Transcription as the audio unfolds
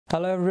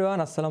Hello everyone,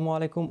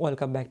 Assalamualaikum.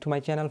 Welcome back to my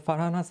channel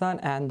Farhan Hasan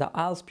and the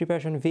IELTS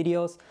preparation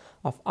videos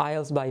of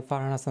IELTS by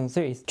Farhan Hasan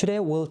series.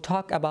 Today we'll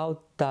talk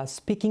about the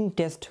speaking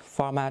test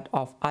format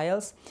of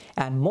IELTS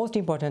and most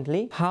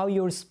importantly how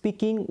your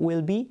speaking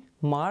will be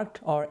marked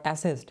or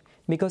assessed,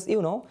 because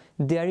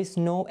there is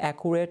no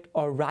accurate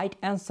or right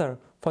answer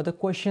for the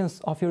questions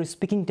of your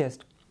speaking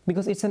test.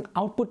 Because it's an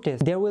output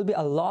test, there will be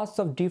a lots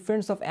of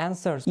difference of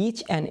answers.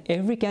 Each and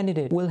every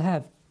candidate will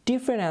have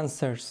different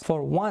answers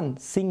for one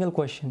single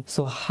question.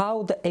 So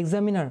how the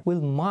examiner will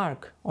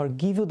mark or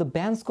give you the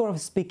band score of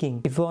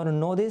speaking? If you want to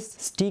know this,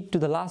 stick to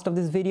the last of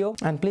this video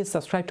and please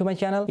subscribe to my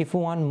channel if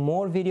you want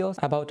more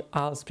videos about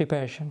IELTS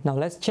preparation. Now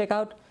let's check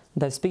out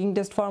the speaking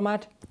test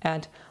format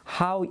and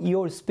how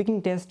your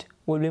speaking test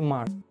will be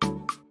marked.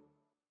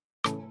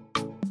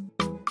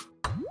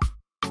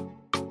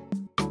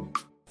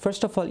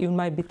 First of all, you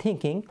might be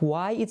thinking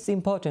why it's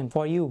important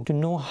for you to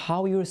know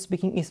how your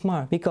speaking is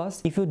marked.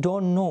 Because if you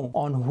don't know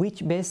on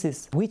which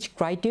basis, which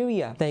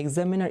criteria the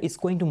examiner is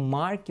going to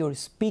mark your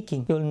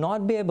speaking, you will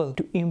not be able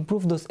to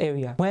improve those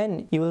areas.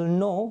 When you will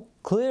know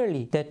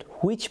clearly that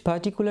which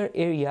particular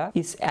area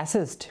is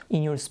assessed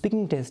in your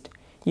speaking test,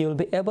 you will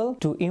be able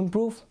to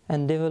improve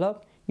and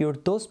develop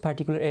those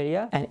particular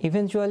area, and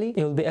eventually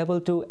you will be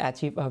able to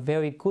achieve a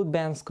very good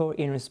band score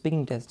in your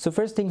speaking test. So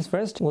first things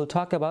first, we'll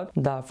talk about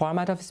the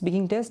format of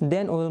speaking test,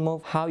 then we'll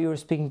move how your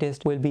speaking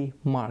test will be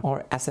marked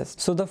or assessed.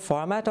 So the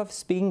format of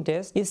speaking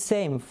test is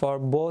same for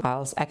both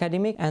IELTS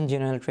academic and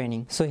general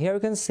training. So here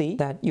you can see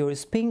that your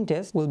speaking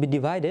test will be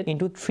divided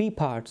into three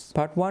parts: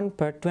 part 1,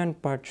 part 2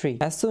 and part 3.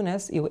 As soon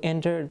as you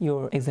enter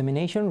your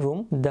examination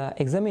room, the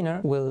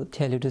examiner will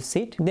tell you to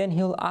sit, then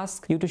he'll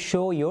ask you to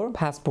show your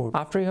passport.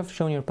 After you have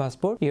shown your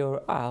passport,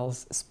 your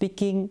IELTS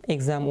speaking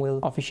exam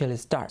will officially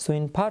start. So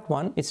in part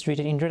 1, it's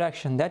written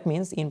introduction. That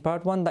means in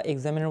part 1, the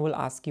examiner will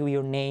ask you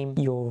your name,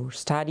 your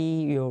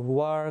study, your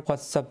work, what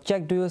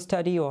subject do you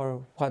study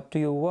or what do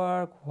you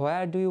work,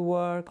 where do you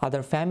work,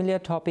 other familiar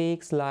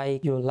topics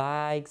like your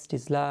likes,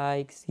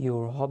 dislikes,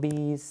 your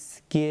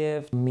hobbies,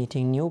 gift,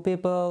 meeting new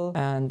people,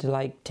 and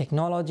like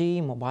technology,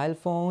 mobile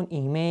phone,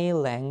 email,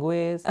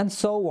 language, and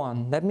so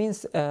on. That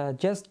means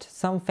just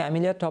some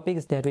familiar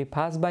topics that we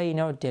pass by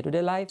in our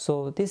day-to-day life.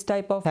 So this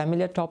type of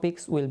familiar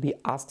topics will be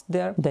asked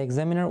there. The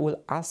examiner will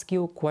ask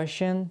you a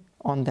question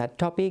on that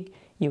topic.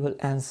 You will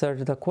answer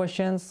the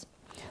questions.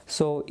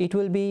 So it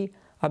will be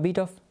a bit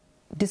of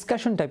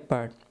discussion type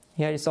part.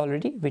 Here it's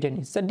already written,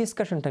 it's a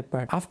discussion type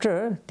part.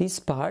 After this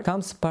part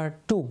comes part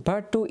 2.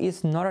 Part 2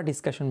 is not a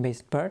discussion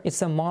based part,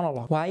 it's a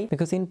monologue. Why?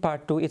 Because in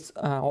part 2 it's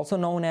also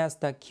known as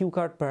the cue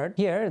card part.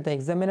 Here the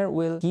examiner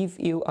will give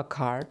you a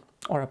card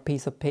or a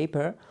piece of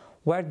paper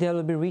where there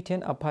will be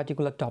written a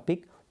particular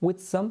topic with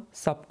some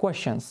sub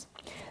questions.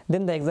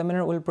 Then the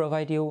examiner will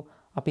provide you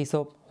a piece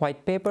of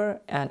white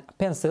paper and a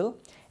pencil,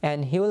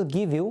 and he will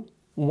give you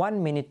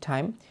 1 minute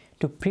time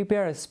to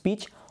prepare a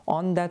speech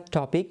on that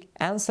topic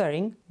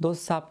answering those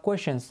sub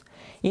questions.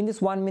 In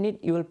this 1 minute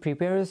you will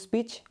prepare a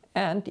speech,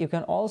 and you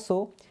can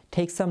also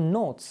take some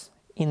notes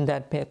in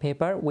that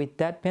paper with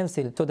that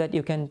pencil so that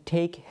you can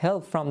take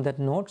help from that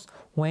notes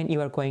when you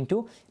are going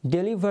to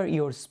deliver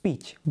your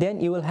speech. Then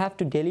you will have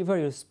to deliver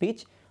your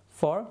speech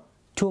for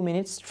 2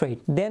 minutes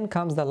straight. Then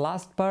comes the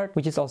last part,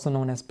 which is also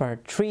known as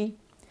part 3,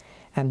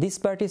 and this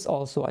part is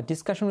also a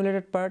discussion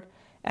related part,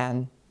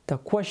 and the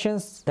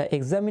questions the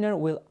examiner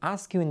will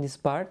ask you in this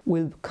part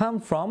will come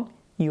from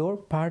your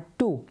part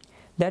 2.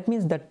 That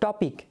means the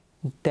topic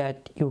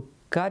that you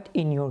got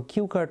in your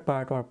cue card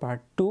part or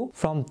part 2,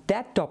 from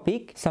that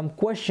topic some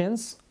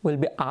questions will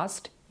be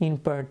asked in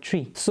part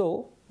 3.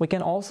 So we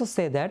can also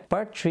say that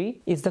part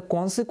 3 is the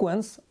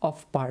consequence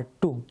of part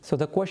 2. So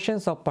the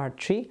questions of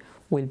part 3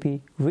 will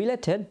be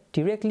related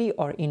directly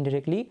or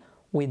indirectly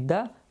with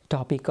the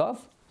topic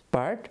of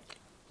part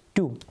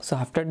 2. So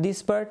after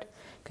this part,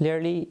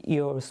 clearly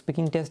your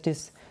speaking test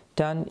is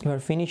done. You are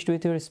finished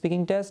with your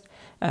speaking test,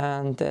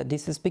 and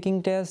this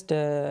speaking test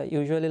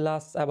usually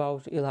lasts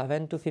about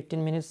 11 to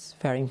 15 minutes,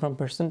 varying from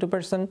person to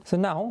person. So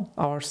now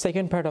our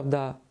second part of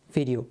the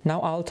video.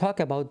 Now I'll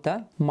talk about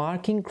the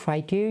marking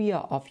criteria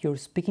of your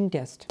speaking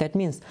test. That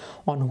means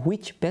on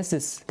which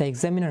basis the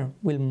examiner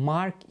will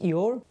mark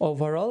your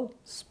overall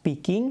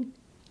speaking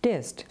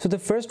test. So the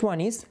first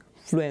one is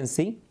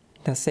fluency,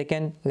 the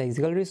second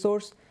lexical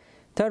resource,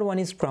 third one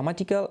is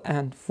grammatical,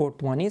 and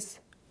fourth one is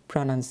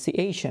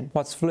pronunciation.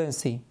 What's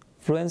fluency?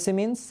 Fluency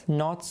means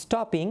not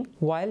stopping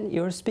while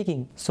you're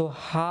speaking. So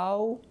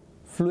how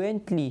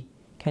fluently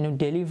can you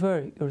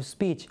deliver your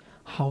speech?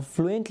 How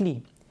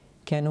fluently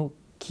can you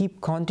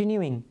keep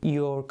continuing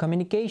your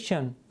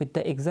communication with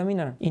the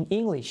examiner in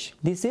English?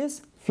 This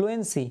is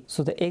fluency.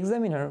 So the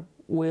examiner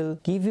will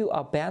give you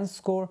a band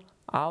score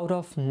out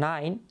of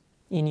 9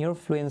 in your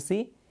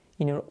fluency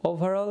in your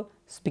overall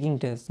speaking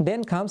test.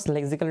 Then comes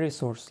lexical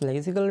resource.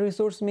 Lexical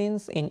resource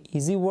means in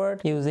easy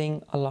word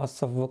using a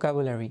lots of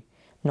vocabulary,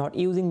 not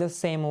using the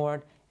same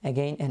word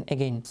again and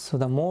again. So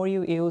the more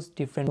you use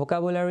different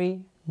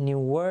vocabulary, new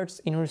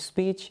words in your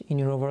speech, in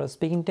your overall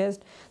speaking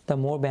test, the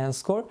more band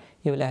score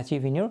you will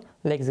achieve in your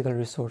lexical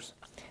resource.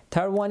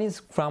 Third one is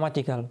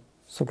grammatical.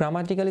 So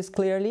grammatical is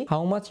clearly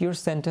how much your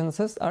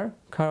sentences are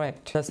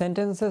correct. The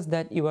sentences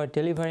that you are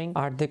delivering,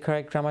 are they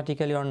correct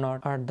grammatically or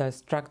not? Are the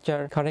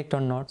structure correct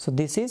or not? So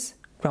this is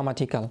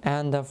grammatical.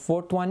 And the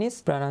fourth one is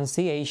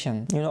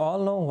pronunciation. You all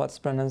know what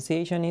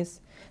pronunciation is,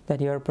 that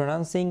you are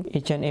pronouncing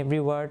each and every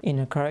word in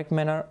a correct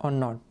manner or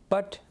not.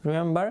 But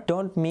remember,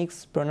 don't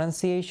mix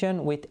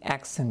pronunciation with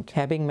accent.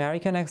 Having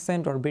American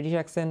accent or British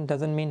accent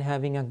doesn't mean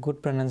having a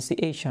good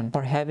pronunciation,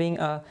 or having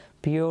a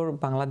pure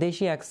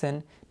Bangladeshi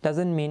accent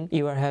doesn't mean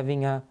you are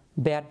having a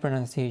bad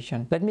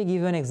pronunciation. Let me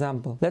give you an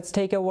example. Let's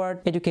take a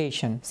word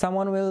education.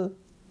 Someone will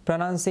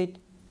pronounce it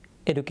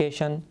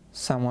education,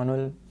 someone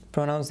will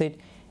pronounce it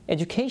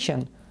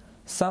education,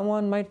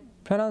 someone might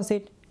pronounce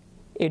it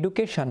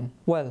education.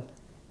 Well,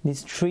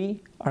 these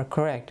three are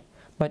correct.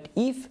 But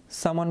if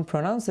someone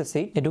pronounces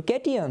it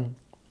education,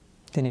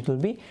 then it will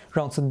be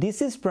wrong. So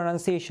this is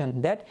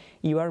pronunciation, that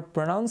you are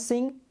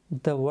pronouncing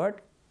the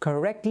word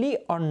correctly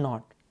or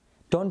not.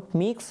 Don't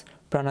mix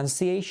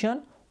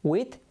pronunciation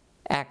with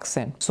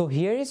accent. So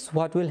here is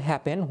what will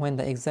happen when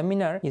the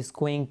examiner is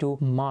going to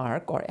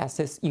mark or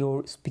assess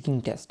your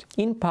speaking test.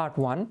 In part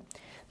 1,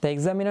 the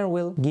examiner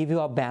will give you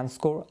a band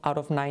score out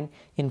of 9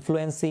 in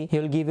fluency. He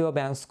will give you a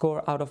band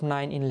score out of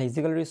 9 in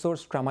lexical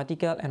resource,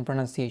 grammatical and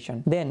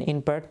pronunciation. Then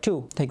in part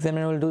 2, the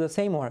examiner will do the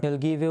same work. He will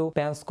give you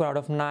band score out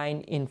of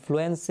 9 in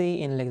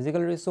fluency, in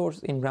lexical resource,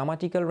 in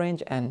grammatical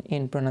range and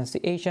in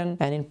pronunciation.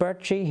 And in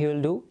part 3, he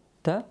will do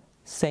the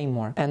same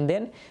work. And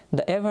then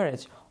the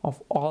average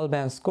of all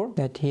band score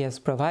that he has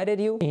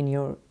provided you in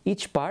your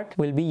each part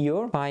will be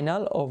your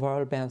final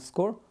overall band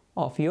score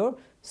of your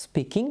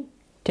speaking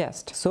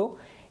test. So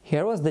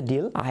here was the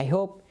deal. I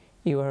hope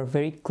you are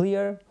very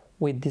clear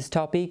with this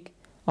topic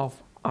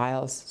of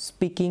IELTS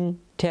speaking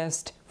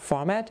test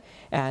format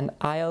and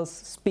IELTS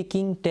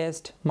speaking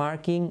test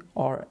marking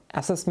or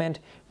assessment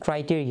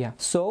criteria.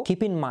 So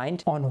keep in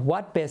mind on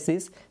what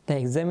basis the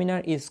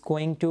examiner is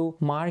going to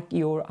mark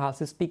your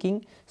IELTS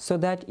speaking, so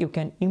that you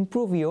can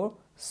improve your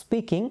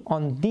speaking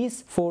on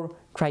these 4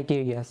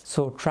 criteria.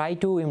 So try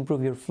to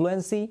improve your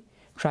fluency,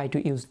 try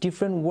to use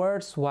different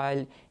words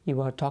while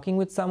you are talking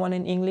with someone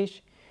in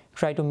English,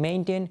 try to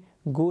maintain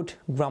good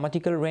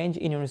grammatical range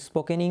in your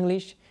spoken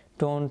English,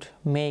 don't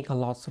make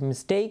lots of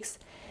mistakes,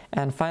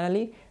 and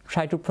finally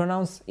try to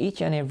pronounce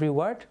each and every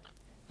word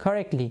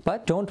correctly.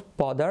 But don't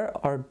bother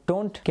or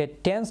don't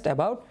get tensed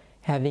about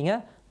having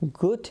a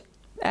good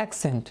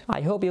accent.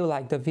 I hope you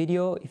liked the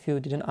video. If you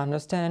didn't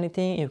understand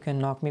anything, you can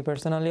knock me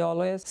personally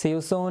always. See you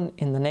soon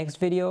in the next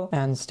video,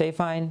 and stay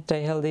fine,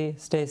 stay healthy,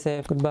 stay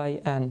safe.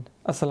 Goodbye and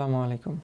Assalamu alaikum.